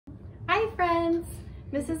friends,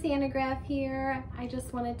 Mrs. Hanegraaff here. I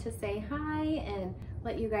just wanted to say hi and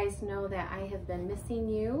let you guys know that I have been missing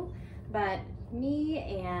you, but me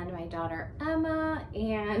and my daughter Emma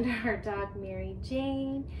and our dog Mary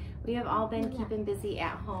Jane, we have all been keeping busy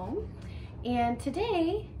at home. And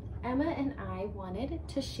today, Emma and I wanted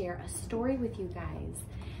to share a story with you guys.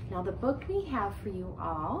 Now the book we have for you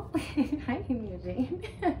all, hi Mary Jane,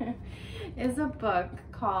 is a book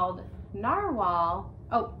called Narwhal,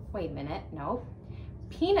 oh wait a minute, no,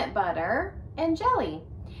 Peanut Butter and Jelly.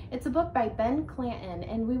 It's a book by Ben Clanton,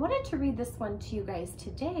 and we wanted to read this one to you guys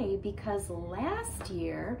today because last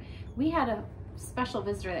year we had a special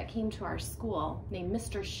visitor that came to our school named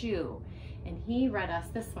Mr. Shoe, and he read us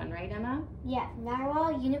this one, right Emma? Yeah,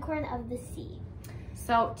 Narwhal, Unicorn of the Sea.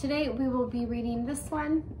 So today we will be reading this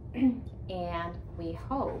one and we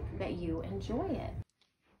hope that you enjoy it.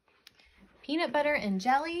 Peanut Butter and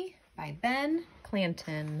Jelly by Ben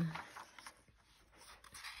Clanton.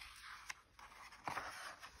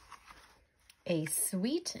 A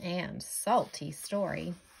sweet and salty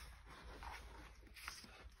story.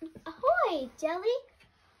 Ahoy, Jelly!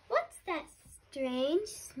 What's that strange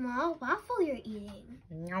small waffle you're eating?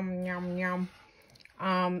 Yum, yum, yum.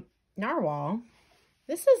 Narwhal,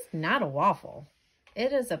 this is not a waffle.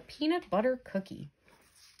 It is a peanut butter cookie.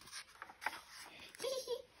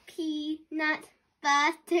 Peanut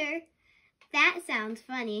butter. That sounds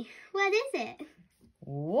funny. What is it?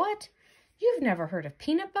 What? You've never heard of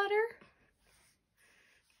peanut butter?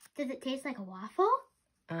 Does it taste like a waffle?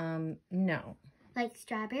 No. Like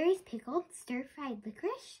strawberries pickled stir-fried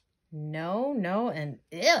licorice? No, and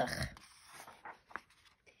ugh.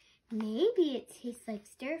 Maybe it tastes like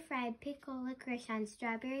stir-fried pickled licorice on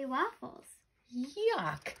strawberry waffles.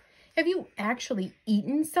 Yuck. Have you actually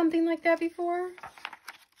eaten something like that before?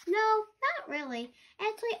 No, not really.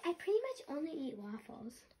 Actually, I pretty much only eat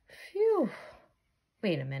waffles. Phew.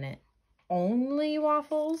 Wait a minute. Only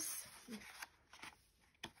waffles?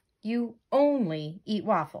 You only eat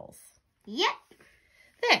waffles? Yep.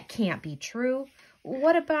 That can't be true.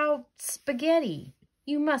 What about spaghetti?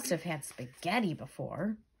 You must have had spaghetti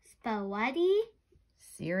before. Spaghetti?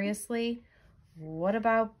 Seriously? What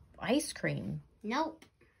about ice cream? Nope.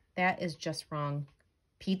 That is just wrong.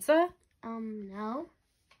 Pizza? No.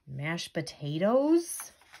 Mashed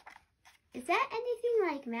potatoes? Is that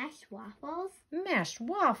anything like mashed waffles? Mashed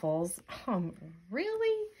waffles?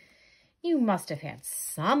 Really? You must have had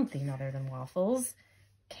something other than waffles.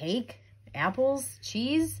 Cake, apples,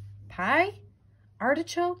 cheese, pie,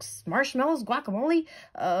 artichokes, marshmallows, guacamole,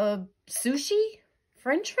 sushi,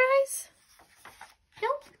 french fries?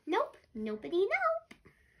 Nope. Nobody knows.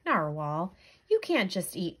 Narwhal, you can't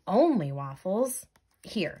just eat only waffles.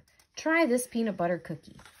 Here, try this peanut butter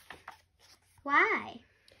cookie. Why?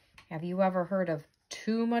 Have you ever heard of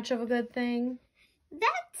too much of a good thing?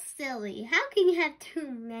 That's silly. How can you have too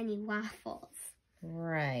many waffles?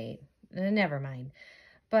 Right. Never mind.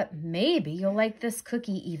 But maybe you'll like this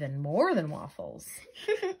cookie even more than waffles.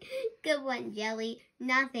 Good one, Jelly.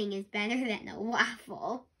 Nothing is better than a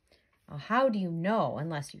waffle. Well, how do you know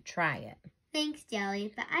unless you try it? Thanks,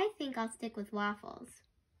 Jelly, but I think I'll stick with waffles.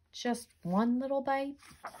 Just one little bite?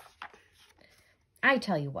 I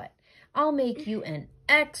tell you what, I'll make you an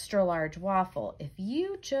extra large waffle if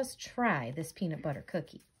you just try this peanut butter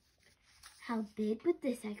cookie. How big would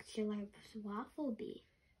this extra large waffle be?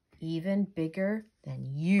 Even bigger than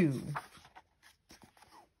you.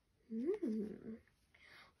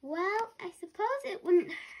 Well, I suppose it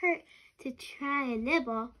wouldn't hurt to try a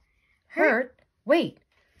nibble. Hurt? Wait,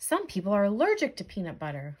 some people are allergic to peanut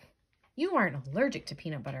butter. You aren't allergic to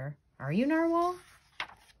peanut butter, are you, Narwhal?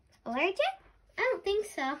 Allergic? I don't think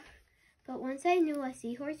so. But once I knew a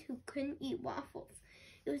seahorse who couldn't eat waffles.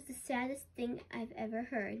 It was the saddest thing I've ever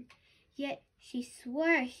heard. Yet she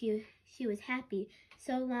swore she was happy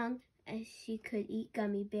so long as she could eat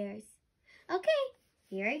gummy bears. Okay,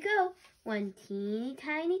 here I go. One teeny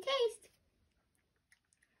tiny taste.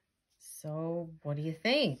 So, what do you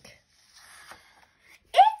think?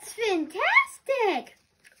 It's fantastic!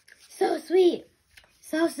 So sweet,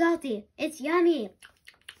 so salty, it's yummy.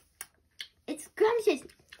 It's scrumptious,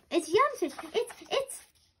 it's yumptious, it's...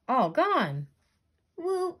 All gone.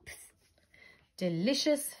 Whoops.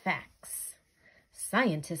 Delicious facts.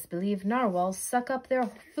 Scientists believe narwhals suck up their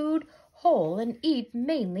food whole and eat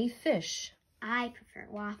mainly fish. I prefer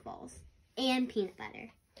waffles and peanut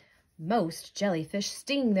butter. Most jellyfish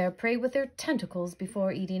sting their prey with their tentacles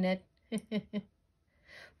before eating it.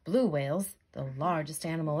 Blue whales, the largest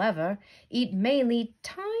animal ever, eat mainly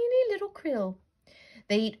tiny little krill.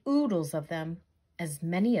 They eat oodles of them, as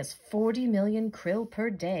many as 40 million krill per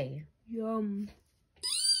day. Yum.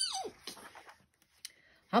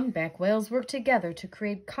 Humpback whales work together to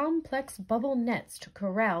create complex bubble nets to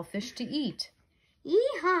corral fish to eat.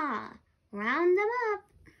 Yeehaw! Round them up.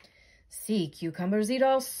 Sea cucumbers eat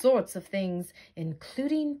all sorts of things,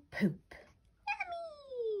 including poop.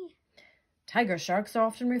 Yummy! Tiger sharks are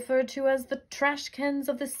often referred to as the trash cans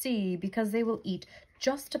of the sea because they will eat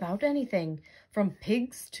just about anything, from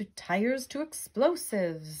pigs to tires to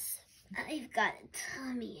explosives. I've got a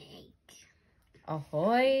tummy ache.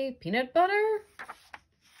 Ahoy, peanut butter?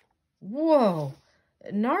 Whoa,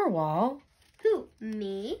 Narwhal? Who,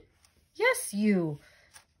 me? Yes, you.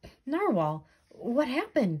 Narwhal, what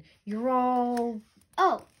happened? You're all...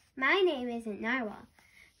 Oh, my name isn't Narwhal.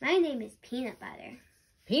 My name is Peanut Butter.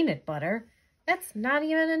 Peanut butter? That's not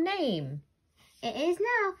even a name. It is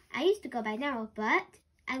now. I used to go by Narwhal, but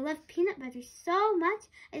I love peanut butter so much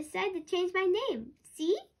I decided to change my name.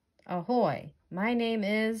 See? Ahoy, my name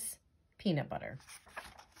is Peanut Butter.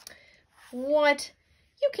 What?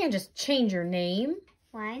 You can't just change your name.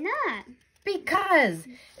 Why not? Because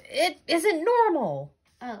it isn't normal.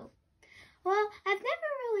 Oh. Well, I've never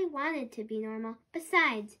really wanted to be normal.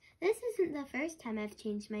 Besides, this isn't the first time I've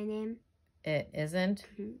changed my name. It isn't?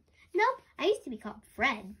 Nope, I used to be called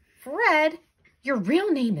Fred. Fred? Your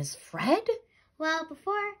real name is Fred? Well,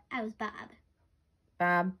 before I was Bob.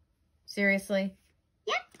 Bob? Seriously?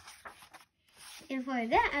 Yep. And for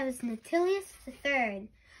that, I was Natilius III.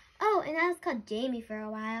 Oh, and I was called Jamie for a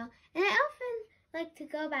while. And I often like to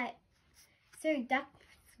go by Sir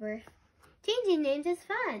Ducksworth. Changing names is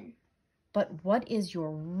fun. But what is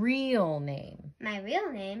your real name? My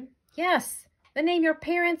real name? Yes, the name your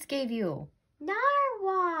parents gave you.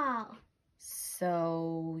 Narwhal.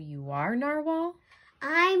 So you are Narwhal?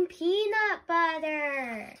 I'm Peanut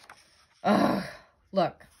Butter. Ugh,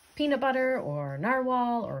 look, Peanut Butter or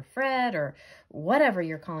Narwhal or Fred or whatever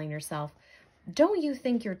you're calling yourself, don't you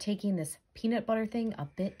think you're taking this peanut butter thing a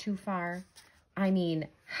bit too far? I mean,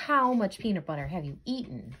 how much peanut butter have you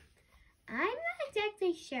eaten? I'm not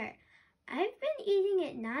exactly sure. I've been eating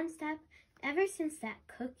it nonstop ever since that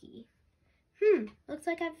cookie. Looks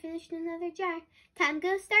like I've finished another jar. Time to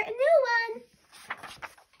go start a new one.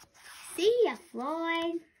 See ya,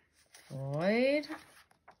 Floyd. Floyd?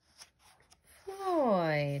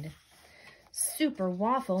 Floyd. Super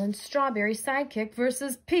Waffle and Strawberry Sidekick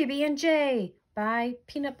versus PB&J by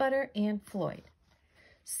Peanut Butter and Floyd.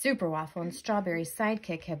 Super Waffle and Strawberry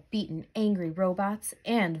Sidekick have beaten angry robots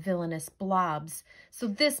and villainous blobs, so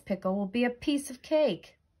this pickle will be a piece of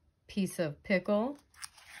cake. Piece of pickle.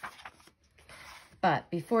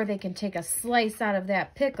 But before they can take a slice out of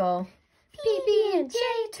that pickle, PB&J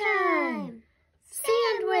time!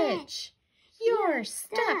 Sandwich! You're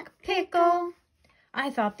stuck, pickle!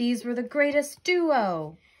 I thought these were the greatest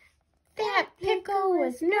duo. That pickle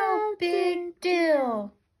was no big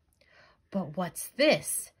deal. But what's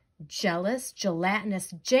this? Jealous,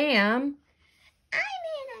 gelatinous jam? I'm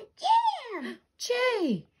in a jam.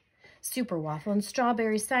 Jay! Super Waffle and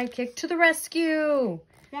Strawberry Sidekick to the rescue!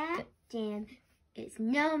 That jam is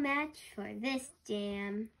no match for this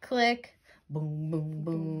jam. Click. Boom, boom,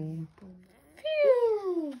 boom.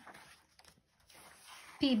 Phew!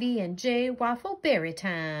 PB&J Waffle Berry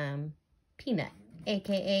Time. Peanut,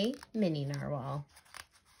 a.k.a. Mini Narwhal.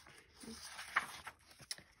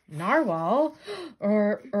 Narwhal?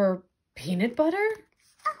 Or peanut butter?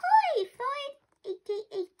 Ahoy, Floyd,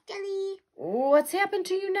 a.k.a. Jelly. What's happened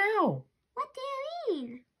to you now? What do you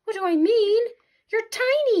mean? What do I mean? You're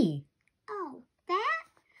tiny. Oh, that?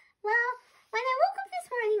 Well, when I woke up this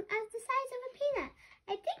morning, I was the size of a peanut.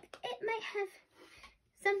 I think it might have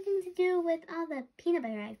something to do with all the peanut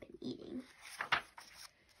butter I've been eating.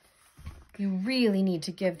 You really need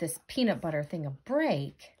to give this peanut butter thing a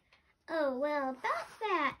break. Oh, well, about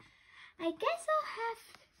that, I guess I'll have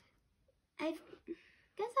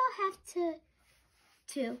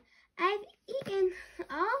to. I've eaten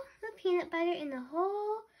all the peanut butter in the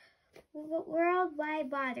whole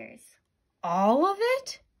worldwide waters. All of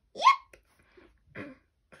it? Yep.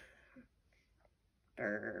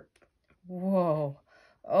 Burp. Whoa.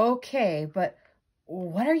 Okay, but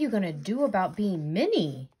what are you going to do about being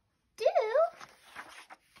Minnie? Do?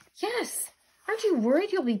 Yes. Aren't you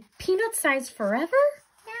worried you'll be peanut-sized forever?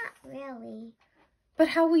 Not really. But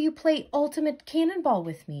how will you play ultimate cannonball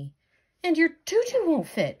with me? And your tutu won't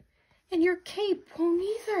fit. And your cape won't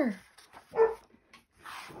either.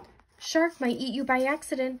 Shark might eat you by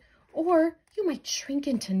accident, or you might shrink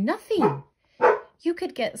into nothing. You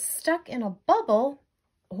could get stuck in a bubble,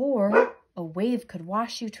 or a wave could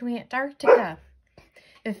wash you to Antarctica.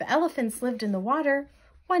 If elephants lived in the water,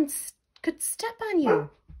 one could step on you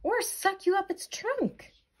or suck you up its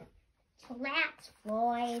trunk. Relax,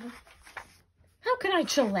 Floyd. How could can I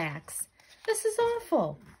chillax? This is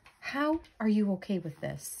awful. How are you okay with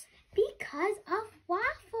this? Because of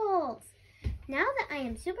waffles. Now that I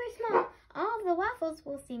am super small, all of the waffles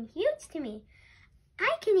will seem huge to me. I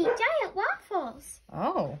can eat giant waffles.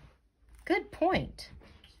 Oh, good point.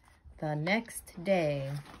 The next day.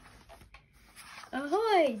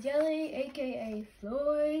 Ahoy, Jelly, aka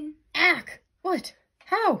Floyd. Ack! What?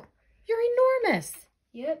 How? You're enormous.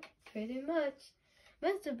 Yep, pretty much.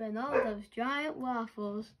 Must have been all those giant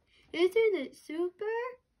waffles. Isn't it super?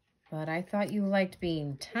 But I thought you liked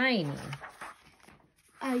being tiny.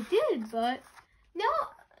 I did, but now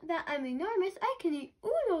that I'm enormous, I can eat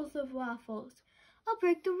oodles of waffles. I'll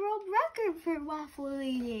break the world record for waffle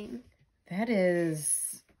eating. That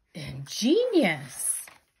is ingenious.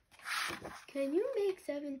 Can you make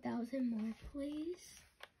 7,000 more, please?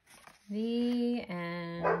 The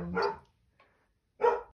end.